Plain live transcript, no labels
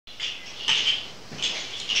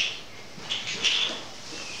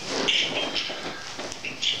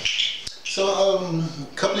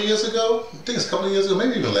A couple of years ago, I think it's a couple of years ago,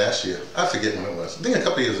 maybe even last year, I forget when it was. I think a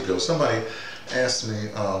couple of years ago, somebody asked me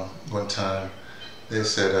one time, they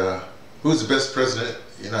said, who's the best president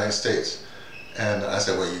of the United States? And I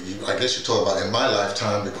said, well, I guess you're talking about in my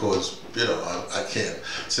lifetime because, you know, I can't.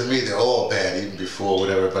 To me, they're all bad, even before,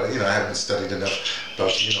 whatever, but, you know, I haven't studied enough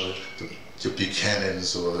about, you know, the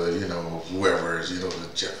Buchanans or the, you know, whoever, you know, the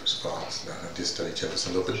Jefferson. Well, I did study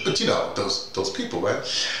Jefferson a little bit, but you know, those people, right?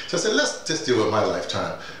 So I said, let's just deal with my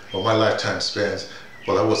lifetime. Well, my lifetime spans,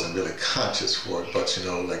 well, I wasn't really conscious for it, but, you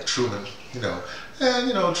know, like Truman, you know, and,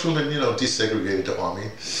 you know, Truman, you know, desegregated the army.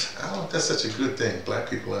 Oh, that's such a good thing. Black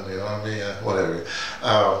people in the army, whatever.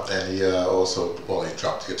 And he also, well, he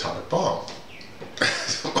dropped the atomic bomb.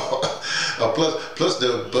 Plus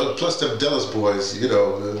them Dulles boys, you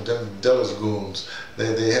know, them Dulles goons,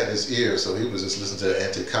 they had his ear, so he was just listening to the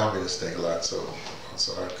anti-communist thing a lot, so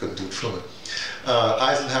I couldn't do Truman.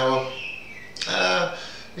 Eisenhower,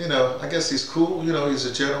 you know, I guess he's cool, you know, he's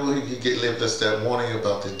a general, he gave us that warning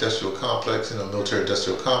about the industrial complex, you know, military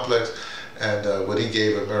industrial complex, and what he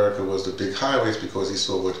gave America was the big highways because he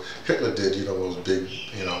saw what Hitler did, you know, those big,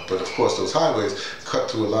 you know, but of course those highways cut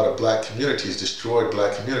through a lot of black communities, destroyed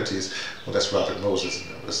black communities. Well, that's Robert Moses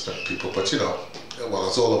and the certain people, but you know, well,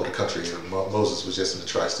 it's all over the country. Moses was just in the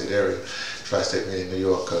tri-state area, tri-state meaning New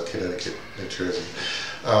York, Connecticut, New Jersey.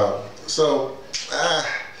 So,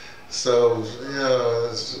 you know,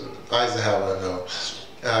 Eisenhower, I know.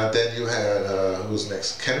 Then you had, who's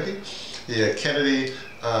next? Kennedy? Yeah, Kennedy.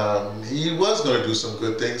 He was going to do some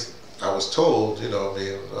good things, I was told, you know, I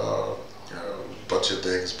mean, a bunch of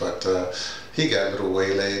things, but he got a little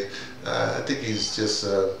waylaid. I think he's just,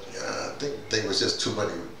 I think there was just too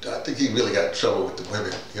many, I think he really got in trouble with the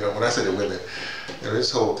women. You know, when I say the women, you know,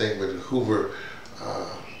 this whole thing with Hoover,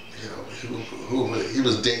 you know, Hoover, he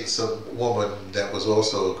was dating some woman that was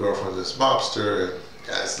also a girlfriend of this mobster, and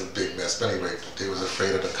that's a big mess. But anyway, they was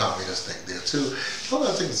afraid of the communist thing there too. All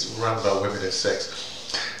I think is around about women and sex.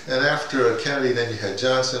 And after Kennedy, then you had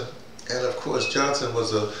Johnson, and of course Johnson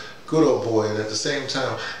was a good old boy, and at the same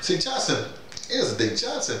time, see, Johnson, here's the thing,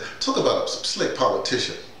 Johnson, talk about a slick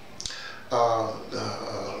politician.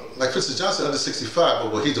 Like for instance, Johnson under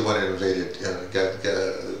 65, well, he's the one that invaded, you know,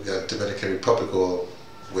 got Dominican Republic or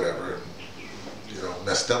whatever, and, you know,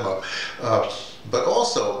 messed them up. But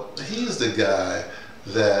also, he's the guy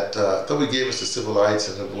that though he gave us the civil rights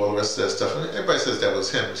and all the rest of that stuff, and everybody says that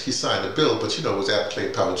was him. He signed the bill, but you know, it was Clay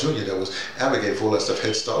Powell Jr. that was advocating for all that stuff,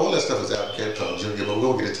 Head Start, all that stuff was Clay Powell Jr., but we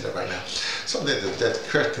won't get into that right now. Something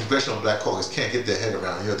that Congressional Black Caucus can't get their head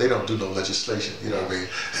around. You know, they don't do no legislation, you know what I mean?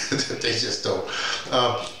 They just don't.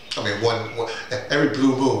 I mean, every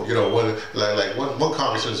blue moon, you know, one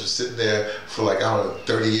congressman was sitting there for like, I don't know,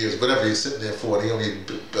 30 years, whatever he's sitting there for, and he only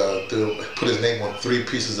put his name on 3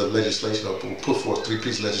 pieces of legislation, or put forth 3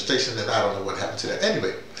 pieces of legislation, and I don't know what happened to that.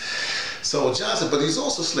 Anyway, so Johnson, but he's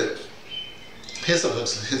also slick. Here's something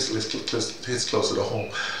that hits closer to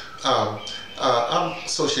home. I'm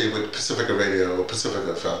associated with Pacifica Radio,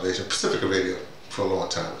 Pacifica Foundation, Pacifica Radio for a long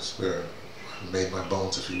time. It's where I made my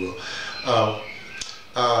bones, if you will.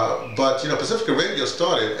 But you know, Pacifica Radio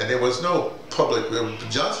started, and there was no public.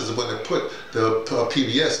 Johnson's the one that put the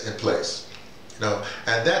PBS in place, you know,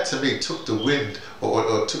 and that to me took the wind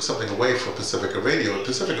or took something away from Pacifica Radio.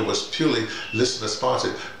 Pacifica was purely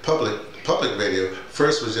listener-sponsored. Public radio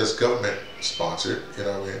first was just government-sponsored, you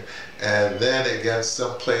know what I mean, and then it got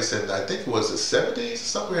someplace in, I think it was the 70s,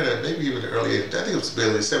 somewhere in there, maybe even the early 80s. I think it was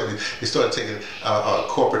barely the 70s. They started taking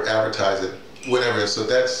corporate advertising. Whatever, so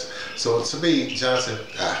to me, Johnson,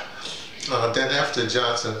 then after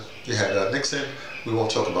Johnson, you had Nixon. We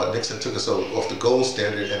won't talk about Nixon, took us off the gold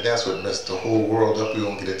standard, and that's what messed the whole world up. We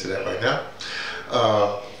won't get into that right now.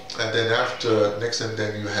 And then after Nixon,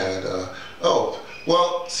 then you had,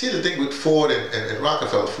 well, see the thing with Ford and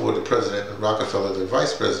Rockefeller, Ford the president and Rockefeller the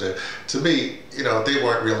vice president, to me, you know, they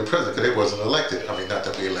weren't really president because they wasn't elected. I mean, not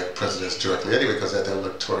that we elect presidents directly anyway because they had the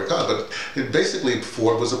electoral college, but basically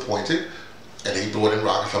Ford was appointed, and he brought in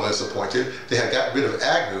Rockefeller as appointed. They had gotten rid of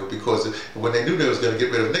Agnew because when they knew they was going to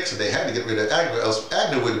get rid of Nixon, they had to get rid of Agnew, else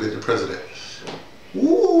Agnew would have been the president.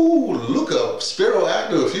 Ooh, look up Spiro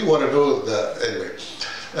Agnew if you want to know that. Anyway,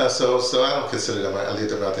 so I don't consider them. I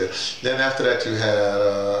leave them out there. Then after that, you had,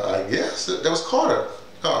 I guess, that was Carter.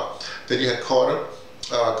 Then you had Carter.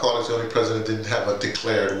 Carter's the only president that didn't have a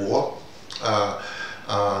declared war.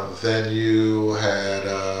 Then you had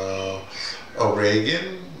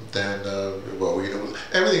Reagan. Then, well, you know,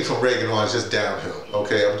 everything from Reagan on is just downhill.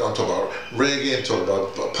 Okay, I'm talking about Reagan, talking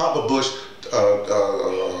about Papa Bush,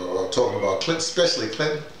 talking about Clinton, especially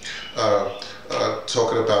Clinton,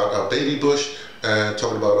 talking about Baby Bush, and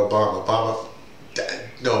talking about Obama. Obama,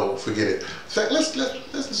 no, forget it. In fact, let's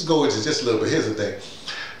just go into just a little bit. Here's the thing.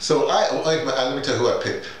 So let me tell you who I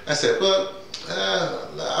picked. I said, well,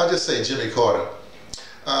 I'll just say Jimmy Carter.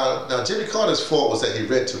 Now, Jimmy Carter's fault was that he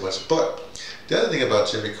read too much. But the other thing about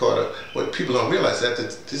Jimmy Carter, what people don't realize, that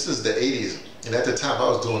this is the 80s, and at the time I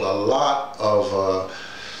was doing a lot of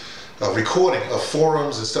recording of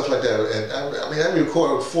forums and stuff like that. And I mean, every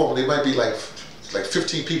recorded forum, there might be like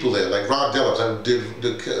 15 people there. Like Ron Dellops, I did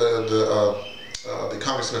the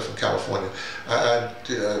congressman from California. I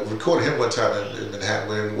recorded him one time in Manhattan,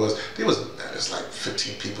 where there was like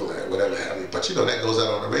 15 people there, whatever have you. But you know, that goes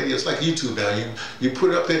out on the radio. It's like YouTube now. You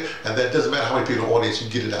put it up there, and then it doesn't matter how many people in the audience, you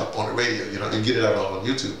get it out on the radio. You know, you get it out on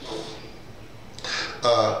YouTube.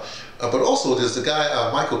 But also, there's the guy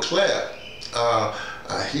Michael Clare.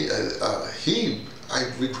 I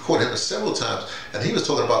recorded him several times, and he was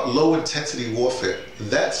talking about low intensity warfare.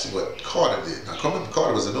 That's what Carter did. Now,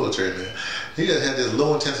 Carter was a military man. He had this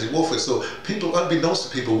low intensity warfare. So people, unbeknownst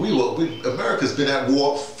to people, America's been at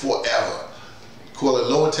war forever. Call it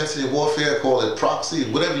low intensity warfare, call it proxy,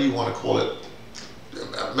 whatever you want to call it.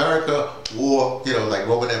 America, war, you know, like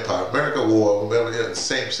Roman Empire. America, war,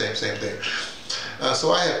 same thing.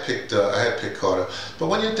 So I had picked Carter. But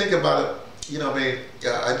when you think about it, you know what I mean?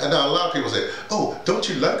 I know a lot of people say, "Oh, don't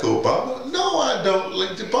you like Obama?" No, I don't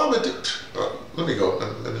like Obama. Let me go.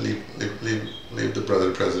 Let me leave the brother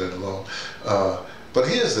of the president alone. But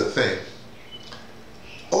here's the thing: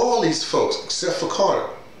 all these folks, except for Carter,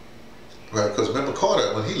 right? Because remember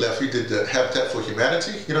Carter, when he left, he did the Habitat for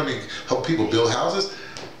Humanity. You know what I mean? Help people build houses.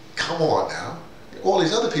 Come on now. All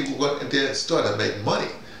these other people went and they started to make money.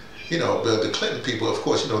 You know, the Clinton people, of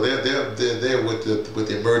course, you know, they're with the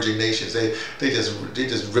emerging nations. They just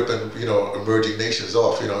ripping, you know, emerging nations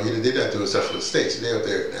off. You know, they don't do stuff for the States. They're up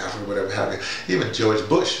there in Africa, whatever have you. Even George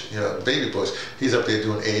Bush, you know, baby Bush, he's up there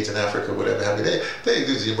doing AIDS in Africa, whatever have you. They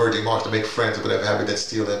use the emerging markets to make friends or whatever have you that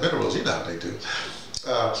steal their minerals. You know how they do.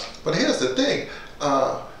 But here's the thing: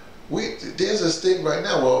 there's this thing right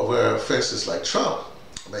now where, for instance, like Trump.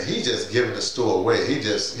 Man, he's just giving the store away. He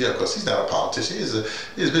just, you know, because he's not a politician. He's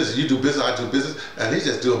business. You do business, I do business, and he's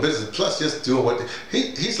just doing business. Plus, just doing what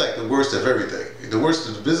he's like the worst of everything. The worst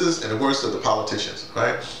of the business and the worst of the politicians,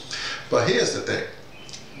 right? But here's the thing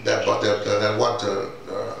that I want to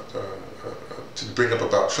bring up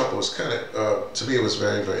about Trump. It was kind of, to me, it was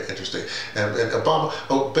very, very interesting. And Obama,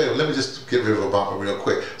 baby, let me just get rid of Obama real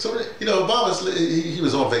quick. So, you know, he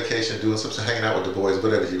was on vacation doing something, hanging out with the boys,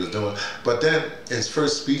 whatever he was doing. But then his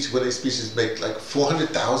first speech, one of these speeches make like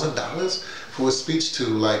 $400,000 for a speech to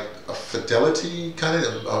like a Fidelity kind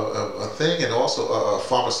of a thing, and also a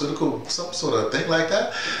pharmaceutical, some sort of thing like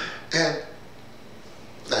that. And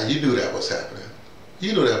now you knew that was happening.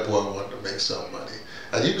 You knew that boy wanted to make some money.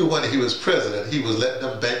 And you knew when he was president, he was letting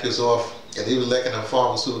them bankers off, and he was letting them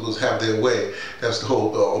pharmaceuticals have their way. That's the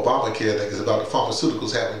whole Obamacare thing, is about the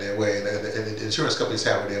pharmaceuticals having their way and the insurance companies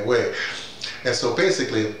having their way. And so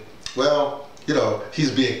basically, well, you know,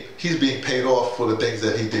 he's being paid off for the things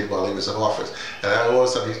that he did while he was in office. And all of a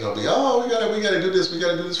sudden he's going to be, oh, we gotta do this, we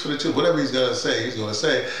gotta do this for the children. Whatever he's going to say, he's going to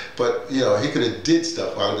say. But you know, he could have did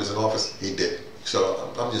stuff while he was in office. He didn't.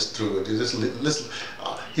 So I'm just through it. Just listen.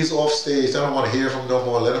 He's off stage. I don't want to hear from him no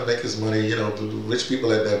more. Let him make his money. You know, the rich people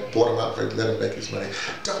that bought him out, let him make his money.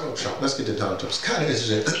 Donald Trump. Let's get to Donald Trump. It's kind of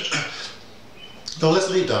interesting. No, let's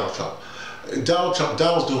leave Donald Trump.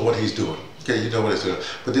 Donald's doing what he's doing. Okay, you know what he's doing.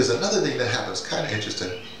 But there's another thing that happens, kind of interesting,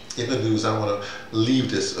 in the news. I want to leave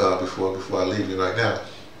this before I leave you right now.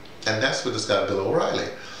 And that's with this guy, Bill O'Reilly.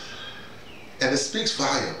 And it speaks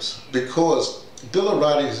volumes, because Bill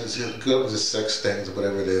O'Reilly is good with his sex things or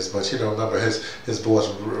whatever it is, but you know, remember his boss,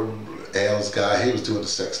 Al's guy, he was doing the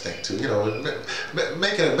sex thing too. You know,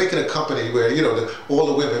 making a company where, you know, all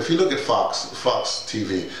the women. If you look at Fox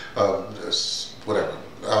TV, whatever.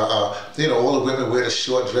 You know, all the women wear the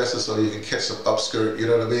short dresses so you can catch some upskirt. You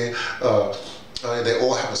know what I mean? They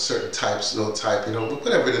all have a certain type, you know,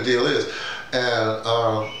 whatever the deal is,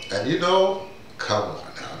 and you know, come on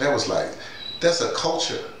now, that was like, that's a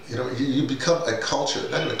culture. You know, you become a culture,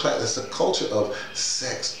 not even a class, it's a culture of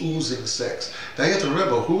sex, oozing sex. Now you have to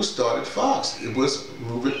remember who started Fox. It was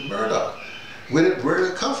Rupert Murdoch. Where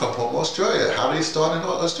did it come from? From Australia. How did he start in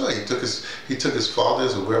Australia? He took his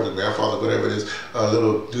father's or wherever, grandfather, whatever it is, a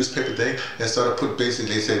little newspaper thing, and started put,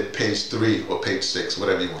 basically, they said page 3 or page 6,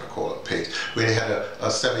 whatever you want to call it, page, where they had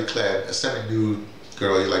a semi-nude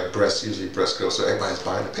girl, you like breasts, usually breast girl, so everybody's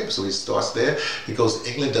buying the paper. So he starts there, he goes to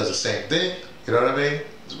England, does the same thing, you know what I mean?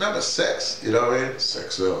 Remember sex, you know what I mean?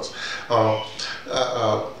 Sex sells.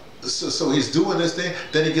 So he's doing this thing,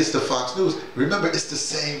 then he gets to Fox News. Remember, it's the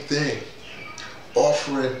same thing.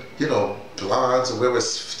 offering, you know, blondes or whatever,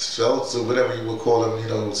 svelts or whatever you would call them, you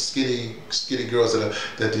know, skinny girls that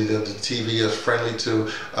the TV is friendly to,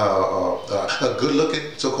 good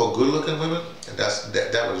looking, so-called good looking women, and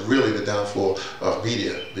that was really the downfall of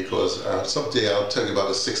media, because someday I'll tell you about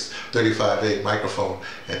the 635A microphone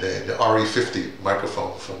and the RE50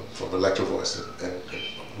 microphone from Electro Voice, and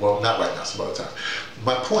well, not right now, some other time.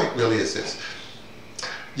 My point really is this.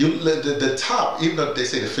 The top, even though they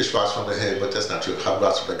say the fish rots from the head, but that's not true, hot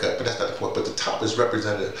rots from the gut, but that's not the point. But the top is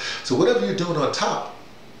representative. So whatever you're doing on top,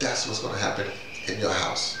 that's what's going to happen in your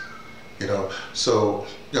house. You know, so,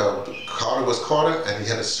 you know, Carter was Carter, and he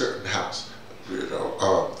had a certain house. You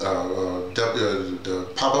know, the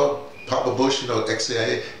Papa Bush, you know,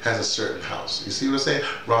 ex-CIA, has a certain house. You see what I'm saying?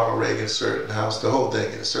 Ronald Reagan, certain house. The whole thing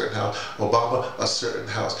in a certain house. Obama, a certain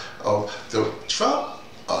house. Trump,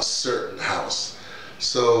 a certain house.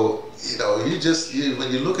 So, you know, when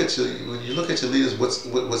you look at your leaders,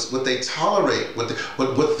 what they tolerate,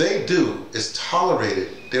 what they do is tolerated.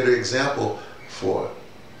 They're the example for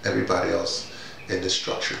everybody else in this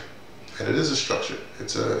structure, and it is a structure.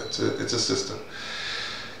 It's a system.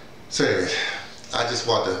 So anyway, I just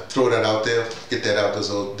want to throw that out there, get that out. Those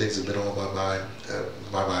old things have been on my mind.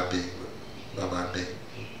 My mind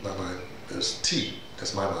is T.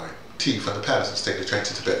 That's my mind. T from the Patterson, take the train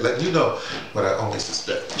to Tibet, letting you know what I only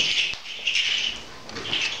suspect.